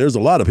about it. There's a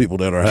lot of people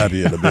that are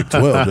happy in the Big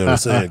 12 that are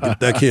saying, get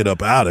that kid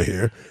up out of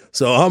here.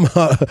 So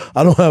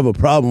I don't have a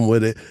problem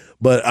with it.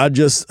 But I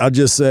just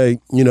say,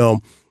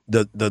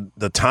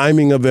 the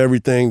timing of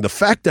everything, the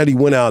fact that he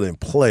went out and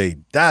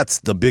played,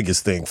 that's the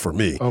biggest thing for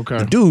me. Okay.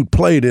 The dude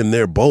played in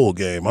their bowl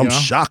game. I'm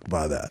shocked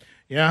by that.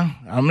 Yeah,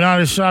 I'm not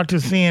as shocked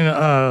as seeing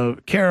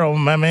Carroll,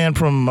 my man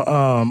from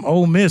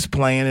Ole Miss,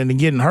 playing and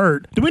getting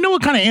hurt. Do we know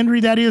what kind of injury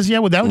that is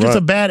yet? That was just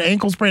a bad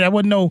ankle sprain. That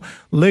wasn't no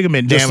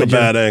ligament damage. Just a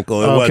bad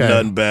ankle. It wasn't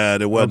nothing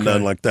bad. It wasn't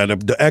nothing like that.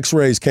 The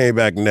X-rays came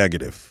back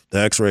negative.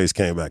 And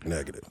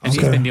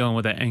he's been dealing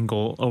with that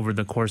ankle over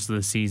the course of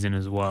the season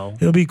as well.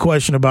 He'll be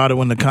questioned about it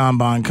when the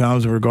combine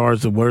comes in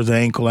regards to where's the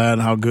ankle at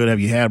and how good have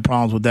you had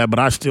problems with that. But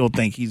I still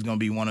think he's going to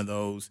be one of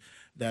those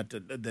that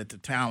the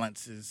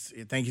talents is.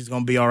 I think he's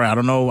going to be all right. I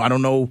don't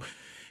know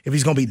if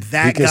he's going to be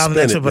that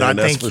dominant, but I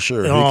think for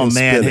sure.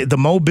 The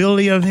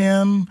mobility of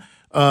him.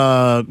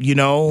 I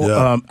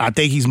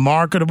think he's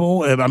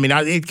marketable. I mean,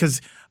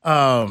 because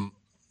let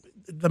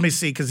me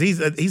see, because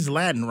he's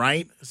Latin,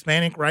 right?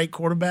 Hispanic, right?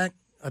 Quarterback,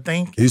 I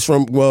think he's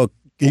from.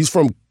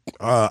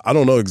 I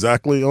don't know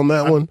exactly on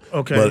that one.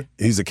 Okay, but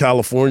he's a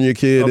California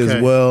kid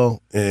as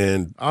well,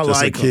 and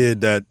just a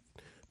kid that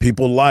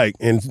people like,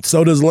 and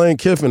so does Lane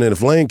Kiffin. And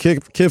if Lane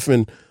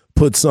Kiffin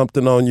puts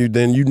something on you,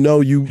 then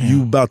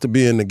you about to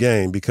be in the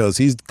game because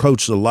he's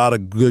coached a lot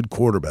of good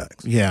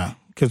quarterbacks. Yeah,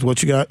 because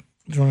what you got?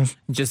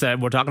 Just that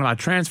we're talking about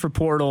transfer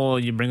portal.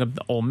 You bring up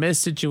the Ole Miss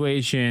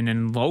situation,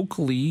 and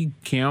locally,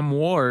 Cam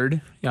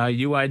Ward,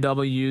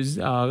 UIW's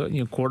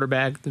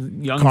quarterback, the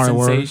young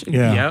sensation.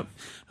 Yep.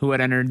 Who had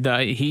entered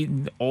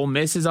Ole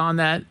Miss is on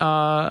that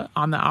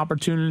on the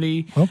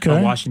opportunity.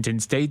 Okay. Washington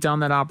State's on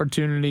that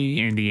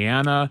opportunity.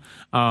 Indiana.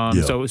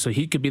 So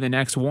he could be the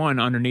next one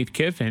underneath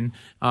Kiffin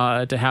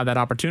to have that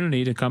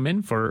opportunity to come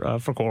in for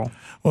Coral.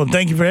 Well,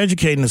 thank you for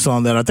educating us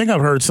on that. I think I've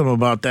heard some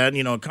about that.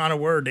 Connor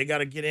Word, they got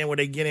to get in where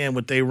they get in,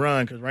 what they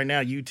run, because right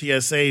now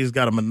UTSA's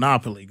got a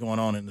monopoly going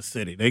on in the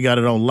city. They got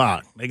it on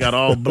lock. They got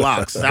all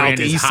blocks, south,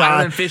 east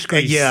side.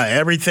 Yeah,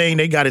 everything.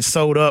 They got it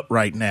sold up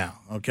right now.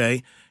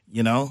 Okay,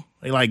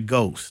 They like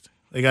Ghost.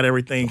 They got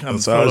everything kind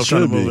of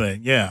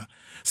moving. Yeah.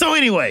 So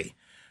anyway,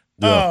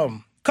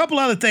 couple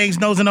other things,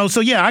 nose and nose.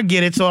 So yeah, I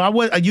get it.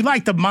 So you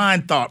like the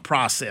mind thought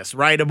process,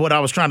 right? Of what I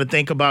was trying to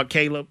think about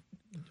Caleb.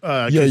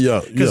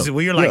 Because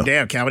we were like,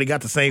 damn, Calvin, he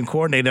got the same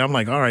coordinator. I'm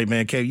like, all right,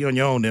 man, Caleb, you on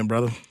your own then,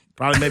 brother.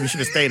 Probably maybe should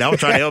have stayed. I was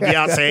trying to help you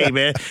out. Say, hey,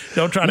 man,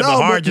 don't try to be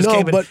hard.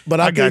 But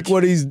I think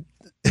what he's.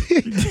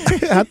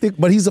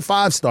 But he's a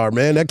 5-star,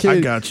 man. That kid, I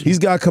got you. He's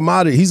got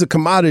commodity. He's a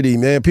commodity,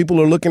 man. People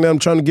are looking at him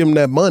trying to give him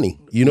that money.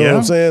 You know what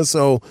I'm saying?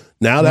 So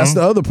now that's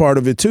the other part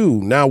of it too.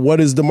 Now,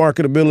 what is the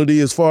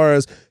marketability as far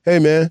as, hey,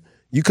 man,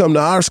 you come to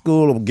our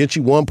school, it'll get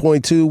you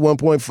 1.2,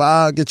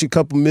 1.5, get you a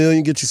couple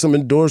million, get you some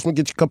endorsement,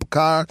 get you a couple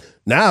cars.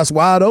 Now it's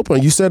wide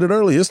open. You said it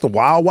earlier. It's the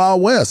wild,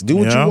 wild west. Do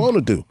what you want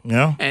to do.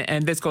 Yeah.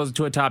 And this goes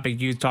to a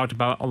topic you talked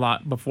about a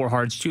lot before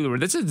Hards too, where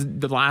this is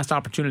the last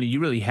opportunity you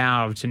really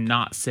have to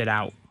not sit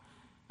out.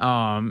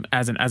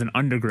 As an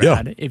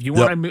undergrad, if you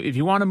want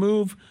to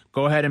move,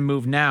 go ahead and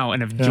move now.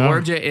 And if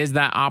Georgia is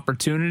that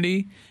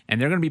opportunity,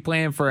 and they're going to be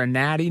playing for a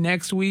natty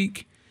next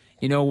week,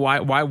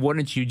 why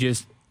wouldn't you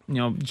just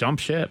jump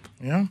ship?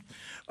 Yeah.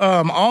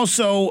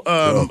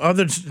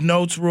 Other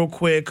notes real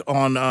quick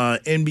on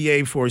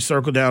NBA before we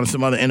circle down to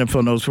some other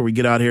NFL notes before we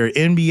get out here.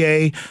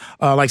 NBA,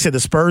 like I said, the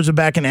Spurs are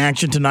back in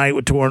action tonight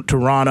with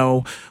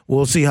Toronto.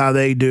 We'll see how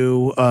they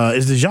do.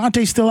 Is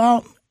DeJounte still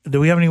out? Do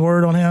we have any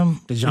word on him?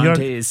 DeJounte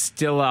is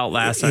still out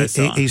last I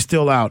saw. He's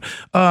still out.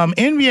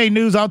 NBA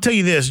news, I'll tell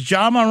you this.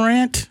 Ja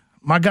Morant,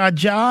 my guy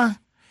Ja,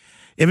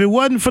 if it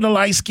wasn't for the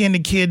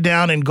light-skinned kid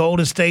down in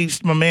Golden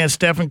State, my man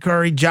Stephen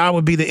Curry, Ja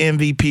would be the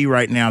MVP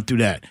right now through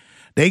that.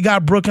 They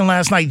got Brooklyn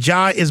last night.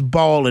 Ja is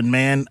balling,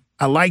 man.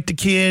 I like the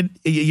kid.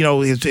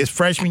 His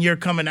freshman year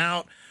coming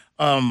out.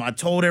 I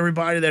told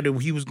everybody that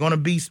he was going to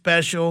be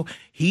special.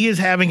 He is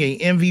having an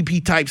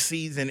MVP-type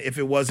season if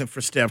it wasn't for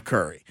Steph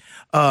Curry.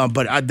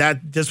 But I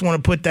just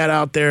want to put that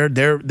out there.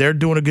 They're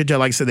doing a good job.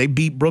 Like I said, they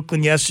beat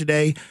Brooklyn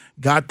yesterday,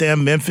 got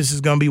them. Memphis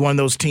is going to be one of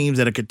those teams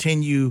that'll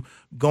continue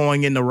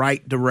going in the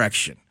right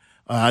direction.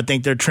 I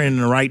think they're trending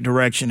in the right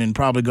direction and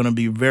probably going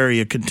to be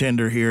a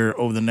contender here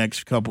over the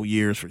next couple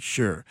years for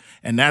sure.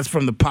 And that's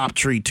from the Pop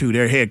Tree, too.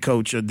 Their head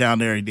coach down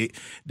there.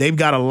 They've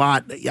got a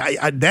lot.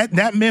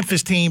 That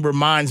Memphis team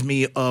reminds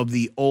me of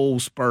the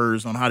old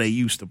Spurs on how they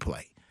used to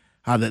play,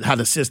 how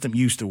the system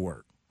used to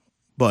work.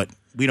 But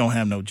we don't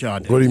have no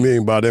job. What do you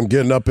mean by them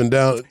getting up and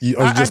down?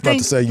 I was just about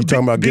to say, you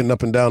talking about getting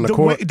up and down the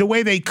court? The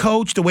way they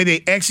coach, the way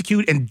they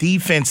execute, and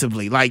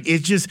defensively. Like,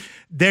 it's just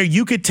there.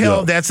 You could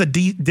tell that's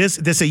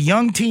a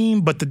young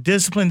team, but the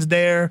discipline's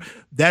there.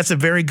 That's a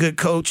very good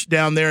coach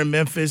down there in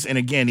Memphis. And,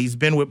 again, he's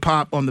been with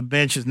Pop on the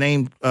bench. His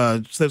name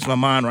slips my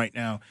mind right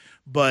now.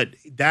 But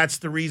that's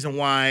the reason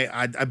why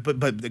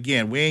but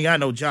again, we ain't got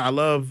no job. I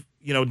love,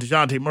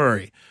 DeJounte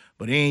Murray.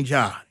 but he ain't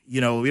Ja. You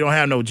know, we don't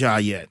have no Ja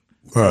yet.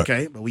 Right.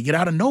 Okay, but we get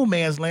out of no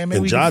man's land, maybe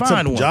And we can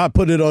find one. Ja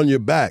put it on your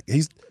back.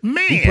 He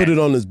put it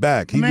on his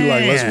back. He'd be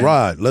like,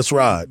 let's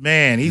ride.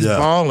 Man, he's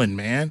balling,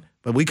 man.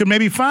 But we could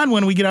maybe find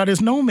one when we get out of this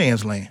no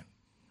man's land.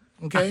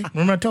 Okay?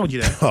 Remember I told you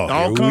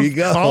that. Here we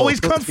go. Always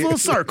comes full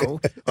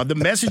circle. The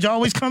message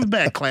always comes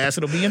back, class.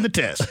 It'll be in the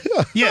test.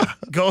 Yeah.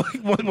 Go.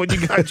 What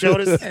you got,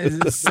 Jonas?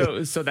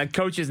 So that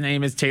coach's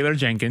name is Taylor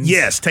Jenkins.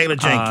 Yes, Taylor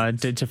Jenkins.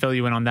 To fill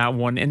you in on that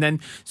one. And then,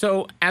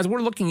 so as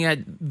we're looking at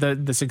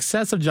the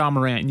success of Ja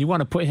Morant, you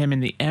want to put him in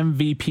the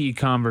MVP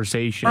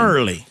conversation.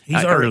 Early.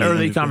 He's early.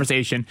 Early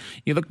conversation.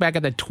 You look back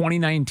at the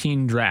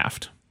 2019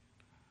 draft.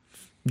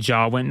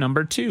 Ja went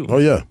number 2. Oh,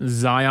 yeah.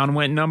 Zion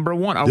went number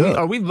 1.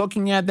 Are we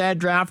looking at that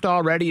draft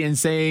already and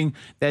saying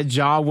that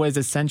Ja was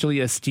essentially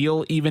a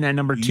steal even at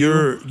number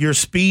 2? You're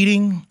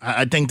speeding.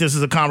 I think this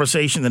is a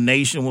conversation the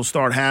nation will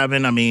start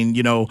having. I mean,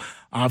 you know,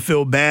 I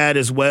feel bad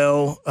as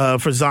well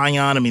for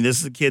Zion. I mean, this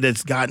is a kid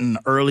that's gotten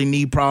early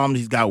knee problems.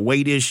 He's got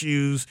weight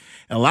issues.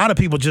 And a lot of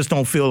people just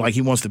don't feel like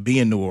he wants to be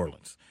in New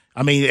Orleans.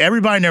 I mean,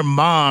 everybody and their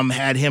mom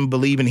had him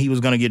believing he was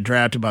going to get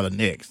drafted by the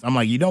Knicks. I'm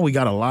like, you know, we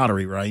got a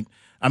lottery, right?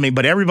 I mean,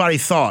 but everybody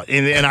thought,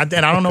 and I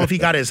don't know if he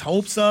got his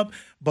hopes up,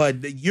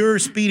 but you're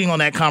speeding on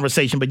that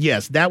conversation. But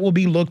yes, that will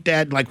be looked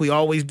at like we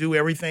always do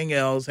everything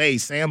else. Hey,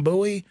 Sam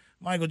Bowie,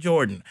 Michael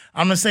Jordan.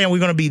 I'm not saying we're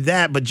going to be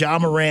that, but Ja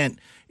Morant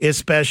is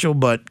special.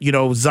 But, you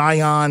know,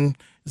 Zion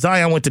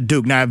went to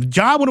Duke. Now, if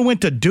Ja would have went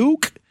to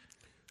Duke,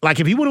 like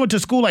if he would have went to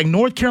school like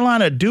North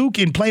Carolina, Duke,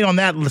 and played on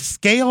that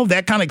scale,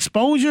 that kind of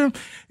exposure,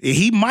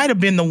 he might have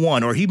been the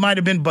one, or he might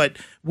have been, but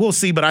we'll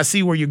see. But I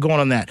see where you're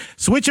going on that.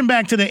 Switching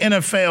back to the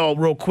NFL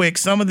real quick,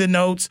 some of the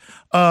notes.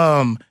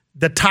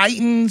 The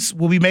Titans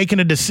will be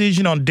making a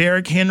decision on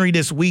Derrick Henry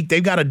this week.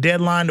 They've got a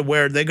deadline to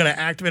where they're going to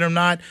activate him or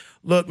not.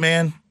 Look,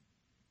 man,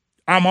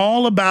 I'm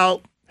all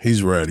about.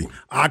 He's ready.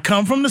 I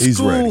come from the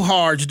school,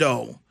 Harge,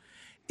 though,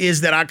 is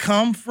that I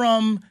come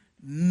from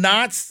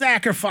not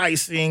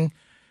sacrificing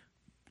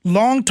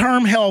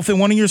long-term health in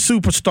one of your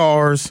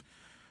superstars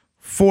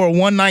for a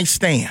one-night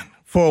stand,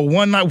 for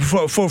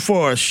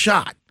a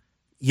shot,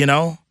 you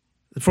know,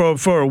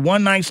 for a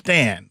one-night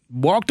stand.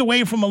 Walked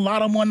away from a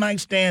lot of one-night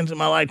stands in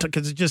my life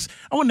because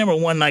I was never a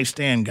one-night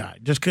stand guy.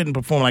 Just couldn't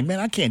perform. Like, man,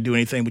 I can't do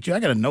anything with you.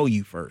 I got to know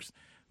you first.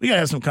 We got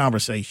to have some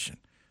conversation.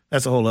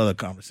 That's a whole other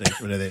conversation.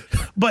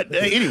 But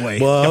anyway, I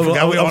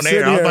forgot we were on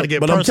air. I was about to get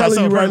personal. I'm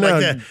telling you right now.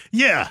 Like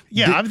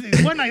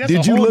that. One night, that's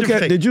did a you whole look different at?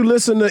 thing. Did you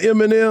listen to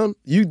Eminem?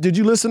 Did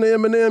you listen to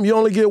Eminem? You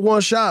only get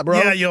one shot, bro.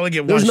 Yeah, you only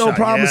get one There's shot. no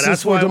promises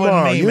that's for why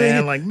tomorrow. It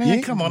wasn't me,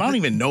 man. Come on, I don't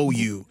even know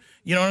you.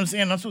 You know what I'm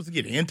saying? I'm supposed to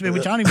get intimate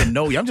with you. I don't even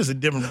know you. I'm just a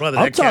different brother.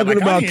 I'm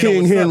talking about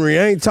King Henry.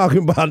 I ain't talking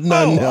about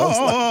nothing else.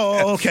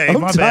 Okay.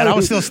 My bad. I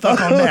was still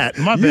stuck on that.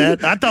 My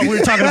bad. I thought we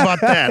were talking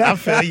about that. I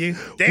feel you.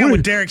 Damn,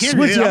 with Derrick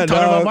Henry, I'm talking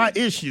about my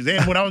issues.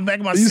 And when I was back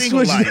in my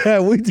single life.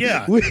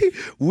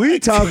 We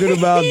talking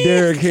about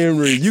Derrick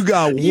Henry. You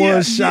got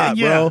one shot,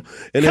 bro.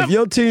 And if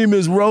your team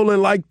is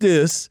rolling like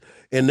this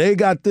and they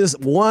got this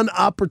one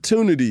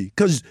opportunity,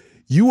 because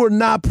you are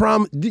not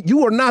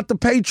the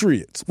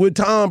Patriots with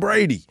Tom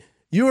Brady.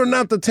 You are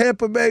not the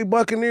Tampa Bay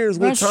Buccaneers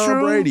with Tom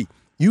Brady.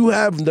 You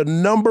have the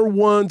number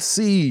 1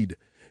 seed.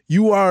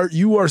 You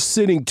are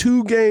sitting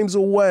 2 games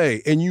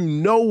away, and you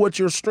know what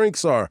your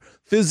strengths are.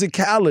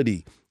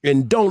 Physicality.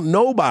 And don't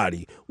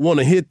nobody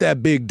want to hit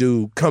that big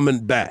dude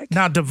coming back.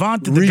 Now,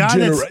 Devonta, the guy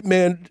that's...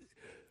 Man,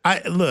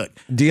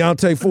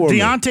 Deontay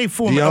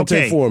Foreman.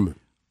 Okay. Foreman.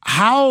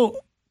 How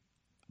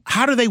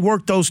do they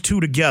work those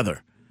two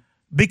together?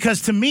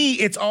 Because to me,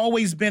 it's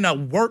always been a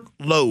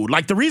workload.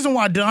 Like the reason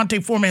why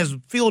Deontay Foreman has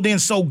filled in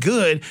so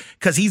good,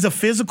 because he's a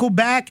physical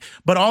back,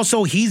 but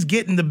also he's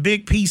getting the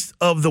big piece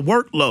of the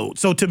workload.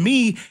 So to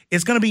me,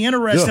 it's going to be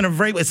interesting.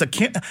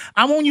 Yeah.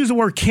 I won't use the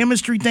word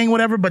chemistry thing,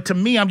 whatever, but to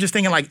me, I'm just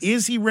thinking like,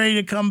 is he ready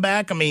to come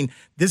back? I mean,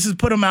 this is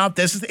put him out.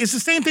 It's the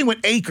same thing with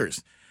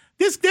Akers.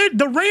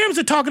 The Rams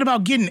are talking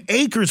about getting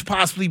Akers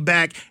possibly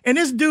back, and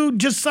this dude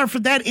just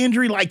suffered that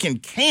injury like in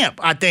camp,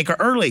 I think, or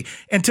early.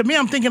 And to me,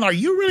 I'm thinking, are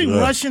you really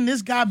rushing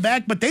this guy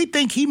back? But they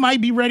think he might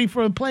be ready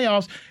for the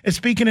playoffs, and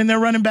speaking in their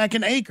running back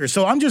in Akers.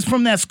 So I'm just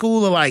from that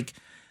school of like,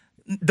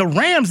 the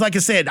Rams, like I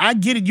said, I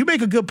get it. You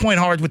make a good point,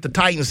 Hard, with the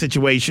Titans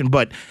situation,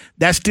 but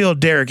that's still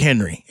Derrick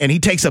Henry, and he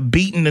takes a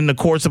beating in the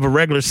course of a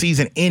regular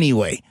season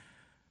anyway,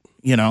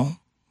 you know?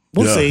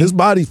 We'll see. His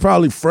body's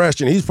probably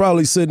fresh, and he's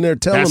probably sitting there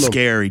telling That's him,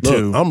 scary,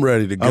 too. I'm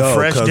ready to go. A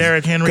fresh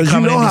Derrick Henry coming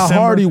in Because you know how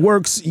December. hard he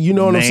works. You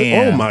know what I'm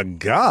saying? Oh, my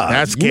God.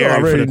 That's scary I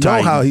already for the know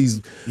Titans. how he's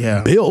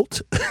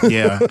built.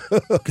 Yeah.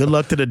 Good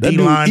luck to the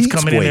D-lines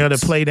coming in there to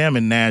play them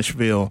in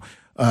Nashville,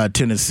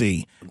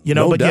 Tennessee. You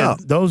know, No but doubt.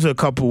 yeah, those are a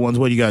couple ones.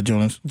 What do you got,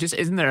 Jonas? Just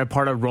isn't there a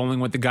part of rolling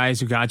with the guys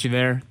who got you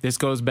there? This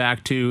goes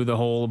back to the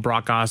whole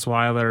Brock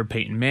Osweiler,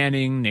 Peyton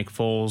Manning, Nick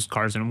Foles,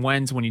 Carson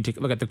Wentz. When you take a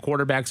look at the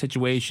quarterback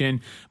situation,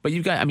 but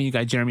you got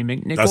Jeremy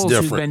McNichols,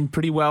 who's been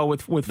pretty well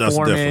with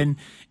Foreman,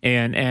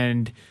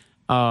 and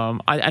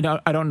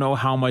I don't know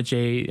how much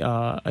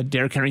a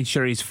Derrick Henry,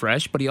 sure, he's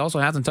fresh, but he also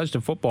hasn't touched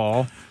a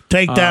football.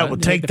 Take that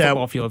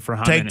football field for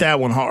take that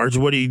one, Harge.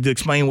 What do you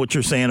explain what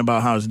you're saying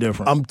about how it's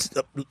different?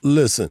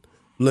 Listen.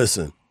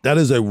 That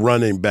is a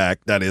running back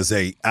that is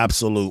a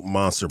absolute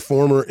monster.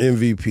 Former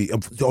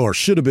MVP, or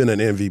should have been an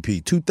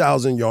MVP,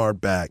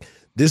 2,000-yard back.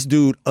 This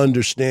dude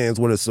understands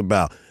what it's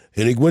about.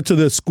 And he went to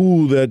the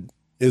school that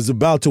is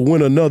about to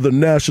win another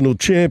national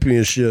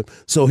championship,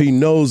 so he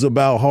knows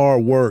about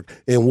hard work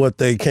and what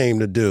they came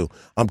to do.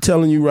 I'm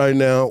telling you right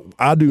now,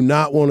 I do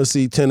not want to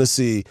see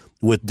Tennessee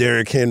with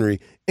Derrick Henry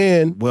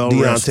and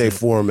Deontay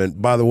Foreman.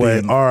 By the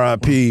way,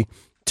 RIP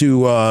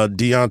to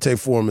Deontay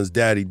Foreman's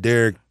daddy,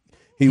 Derrick.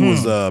 He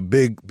was a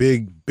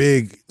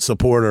big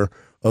supporter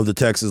of the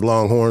Texas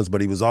Longhorns,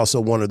 but he was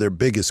also one of their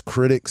biggest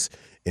critics,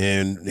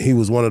 and he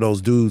was one of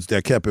those dudes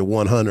that kept it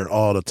 100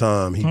 all the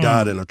time. He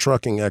died in a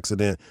trucking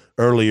accident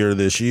earlier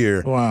this year,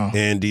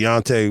 and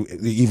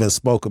Deontay even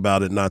spoke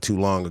about it not too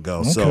long ago.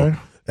 Okay. So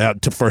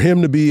for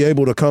him to be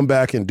able to come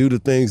back and do the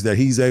things that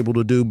he's able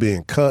to do,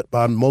 being cut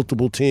by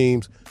multiple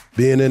teams,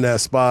 being in that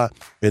spot,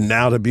 and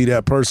now to be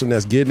that person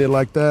that's getting it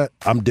like that,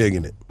 I'm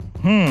digging it.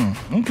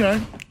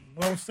 Okay.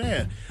 Well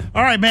said.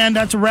 All right, man,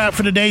 that's a wrap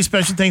for today.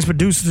 Special thanks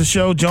producers of the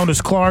show,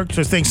 Jonas Clark.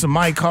 So thanks to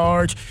Mike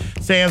Harge,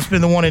 Sam Spin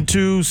the 1 and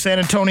 2, San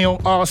Antonio,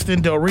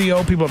 Austin, Del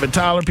Rio, people up in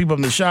Tyler, people up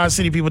in the Shaw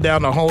City, people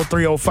down the whole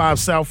 305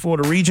 South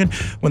Florida region.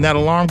 When that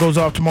alarm goes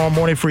off tomorrow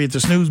morning for you, hit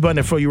the snooze button.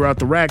 And before you out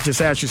the rack,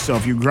 just ask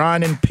yourself, you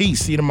grinding? Peace.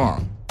 See you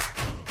tomorrow.